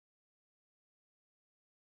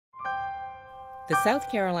The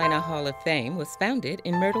South Carolina Hall of Fame was founded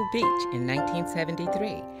in Myrtle Beach in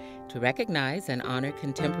 1973 to recognize and honor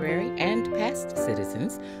contemporary and past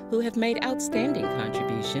citizens who have made outstanding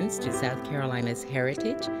contributions to South Carolina's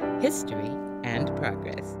heritage, history, and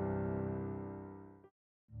progress.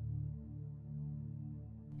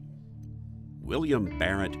 William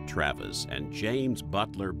Barret Travis and James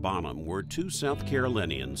Butler Bonham were two South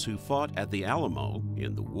Carolinians who fought at the Alamo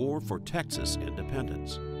in the War for Texas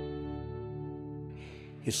independence.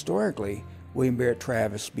 Historically, William Barret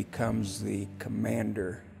Travis becomes the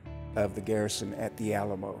commander of the garrison at the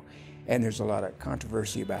Alamo. And there's a lot of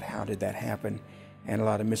controversy about how did that happen, and a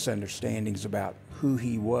lot of misunderstandings about who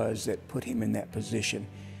he was that put him in that position.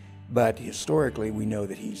 But historically, we know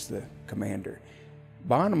that he's the commander.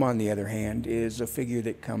 Bonham, on the other hand, is a figure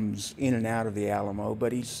that comes in and out of the Alamo,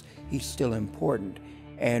 but he's still important.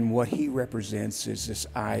 And what he represents is this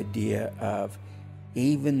idea of,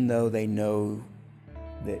 even though they know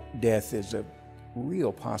that death is a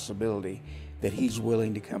real possibility, that he's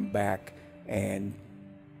willing to come back and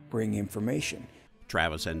bring information.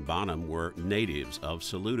 Travis and Bonham were natives of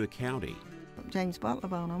Saluda County. James Butler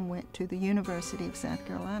Bonham went to the University of South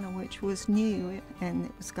Carolina, which was new, and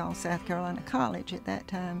it was called South Carolina College at that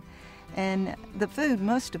time. And the food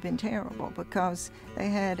must have been terrible because they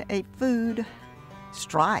had a food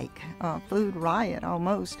strike, a food riot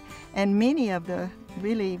almost, and many of the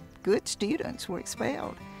really good students were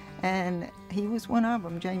expelled. And he was one of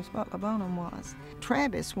them, James Butler Bonham was.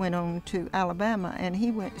 Travis went on to Alabama, and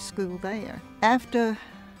he went to school there. After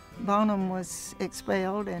Bonham was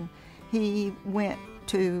expelled, and he went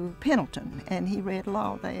to Pendleton, and he read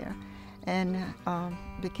law there and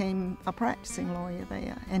became a practicing lawyer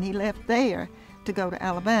there. And he left there to go to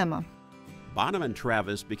Alabama. Bonham and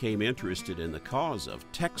Travis became interested in the cause of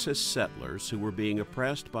Texas settlers who were being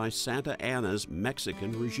oppressed by Santa Anna's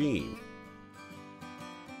Mexican regime.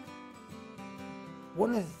 One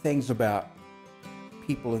of the things about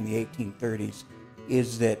people in the 1830s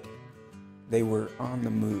is that they were on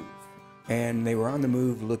the move. And they were on the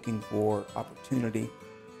move looking for opportunity.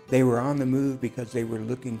 They were on the move because they were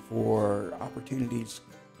looking for opportunities,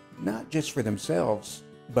 not just for themselves,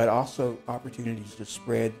 but also opportunities to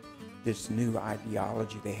spread this new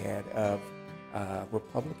ideology they had of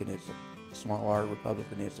republicanism, small r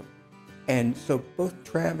republicanism. And so both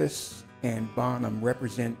Travis and Bonham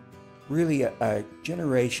represent really a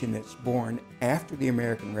generation that's born after the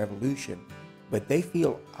American Revolution, but they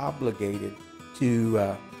feel obligated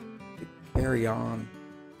to carry on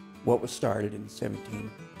what was started in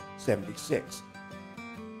 1776.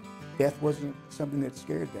 Death wasn't something that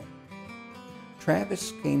scared them.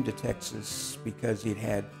 Travis came to Texas because he'd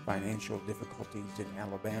had financial difficulties in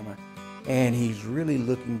Alabama, and he's really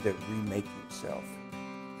looking to remake himself.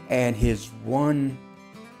 And his one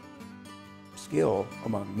skill,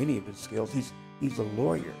 among many of his skills, he's a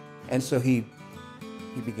lawyer. And so he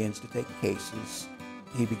begins to take cases.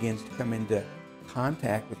 He begins to come into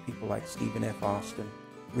contact with people like Stephen F. Austin,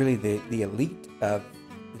 really the elite of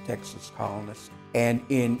the Texas colonists. And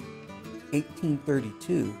in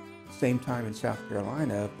 1832, same time in South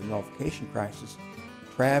Carolina of the nullification crisis,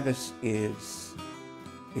 Travis is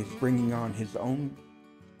bringing on his own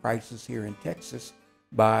crisis here in Texas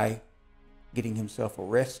by getting himself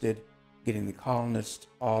arrested, getting the colonists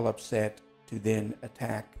all upset to then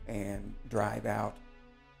attack and drive out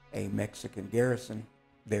a Mexican garrison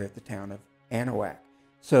there at the town of Anahuac.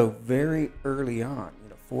 So very early on,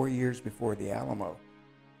 4 years before the Alamo,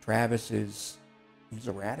 Travis he's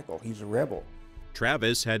a radical, he's a rebel.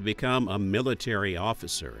 Travis had become a military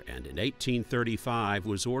officer and in 1835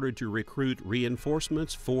 was ordered to recruit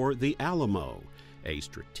reinforcements for the Alamo, a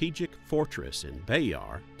strategic fortress in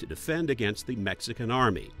Bayard to defend against the Mexican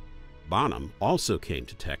army. Bonham also came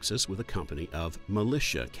to Texas with a company of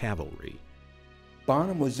militia cavalry.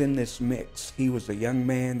 Bonham was in this mix. He was a young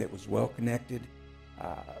man that was well connected,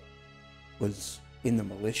 was in the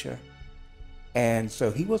militia, and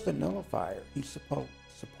so he was a nullifier. He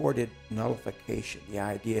supported nullification, the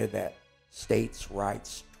idea that states'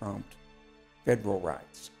 rights trumped federal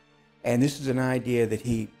rights. And this is an idea that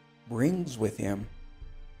he brings with him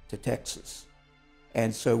to Texas.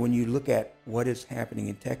 And so when you look at what is happening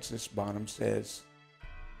in Texas, Bonham says,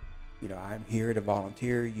 I'm here to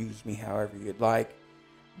volunteer, use me however you'd like.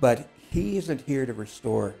 But he isn't here to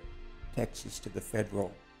restore Texas to the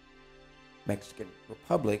federal Mexican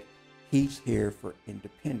Republic. He's here for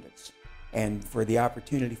independence and for the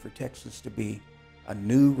opportunity for Texas to be a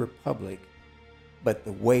new republic, but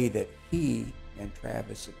the way that he and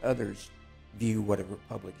Travis and others view what a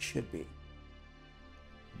republic should be.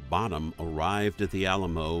 Bonham arrived at the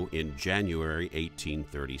Alamo in January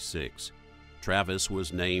 1836. Travis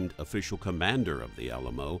was named official commander of the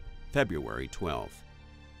Alamo February 12th,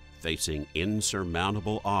 facing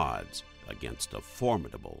insurmountable odds against a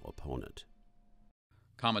formidable opponent.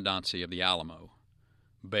 Commandancy of the Alamo,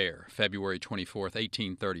 Bear, February 24,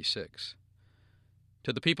 1836.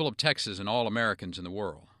 To the people of Texas and all Americans in the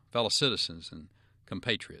world, fellow citizens and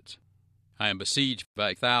compatriots, I am besieged by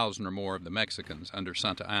 1,000 or more of the Mexicans under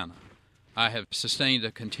Santa Anna. I have sustained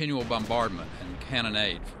a continual bombardment and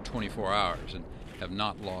cannonade for 24 hours and have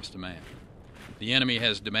not lost a man. The enemy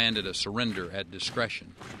has demanded a surrender at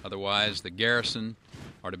discretion, otherwise the garrison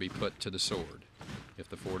are to be put to the sword if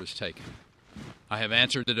the fort is taken. I have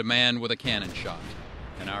answered the demand with a cannon shot,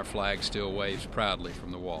 and our flag still waves proudly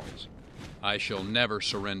from the walls. I shall never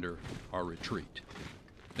surrender or retreat.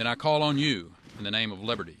 Then I call on you, in the name of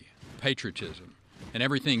liberty, patriotism, and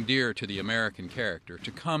everything dear to the American character,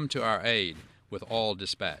 to come to our aid with all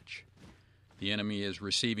dispatch. The enemy is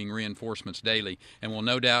receiving reinforcements daily and will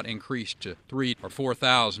no doubt increase to 3,000 or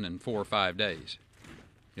 4,000 in 4 or 5 days.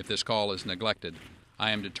 If this call is neglected,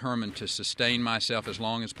 I am determined to sustain myself as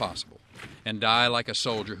long as possible and die like a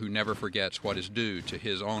soldier who never forgets what is due to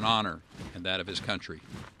his own honor and that of his country.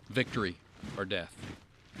 Victory or death.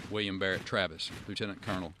 William Barret Travis, Lieutenant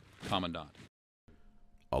Colonel, Commandant.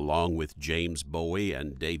 Along with James Bowie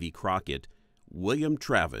and Davy Crockett, William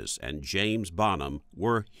Travis and James Bonham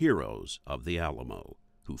were heroes of the Alamo,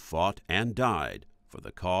 who fought and died for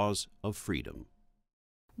the cause of freedom.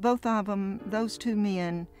 Both of them, those two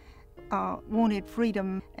men, wanted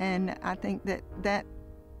freedom, and I think that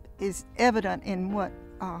is evident in what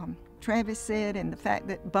Travis said, and the fact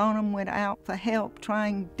that Bonham went out for help,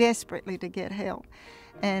 trying desperately to get help,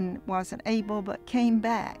 and wasn't able, but came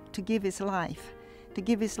back to give his life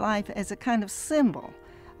as a kind of symbol,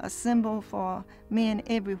 a symbol for men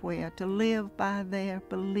everywhere to live by their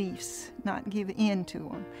beliefs, not give in to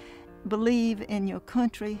them. Believe in your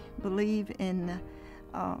country, believe in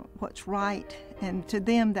what's right, and to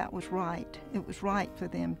them that was right. It was right for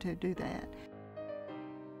them to do that.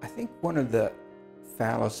 I think one of the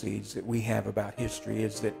fallacies that we have about history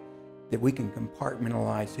is that we can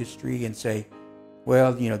compartmentalize history and say,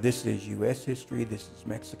 well, this is U.S. history, this is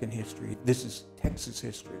Mexican history, this is Texas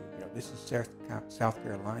history, this is South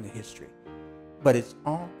Carolina history. But it's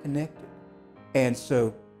all connected. And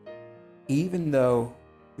so even though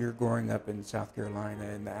you're growing up in South Carolina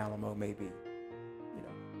and the Alamo may be,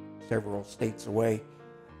 several states away,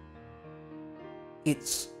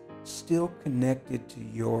 it's still connected to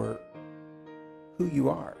who you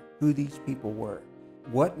are, who these people were.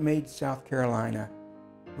 What made South Carolina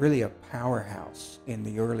really a powerhouse in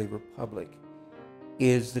the early republic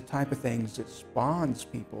is the type of things that spawns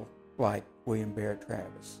people like William Barret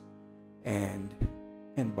Travis and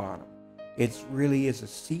Bonham. It really is a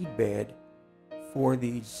seedbed for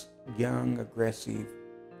these young, aggressive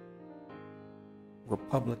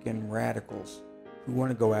Republican radicals who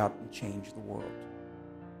want to go out and change the world.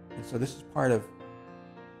 And so this is part of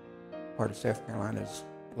South Carolina's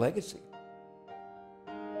legacy.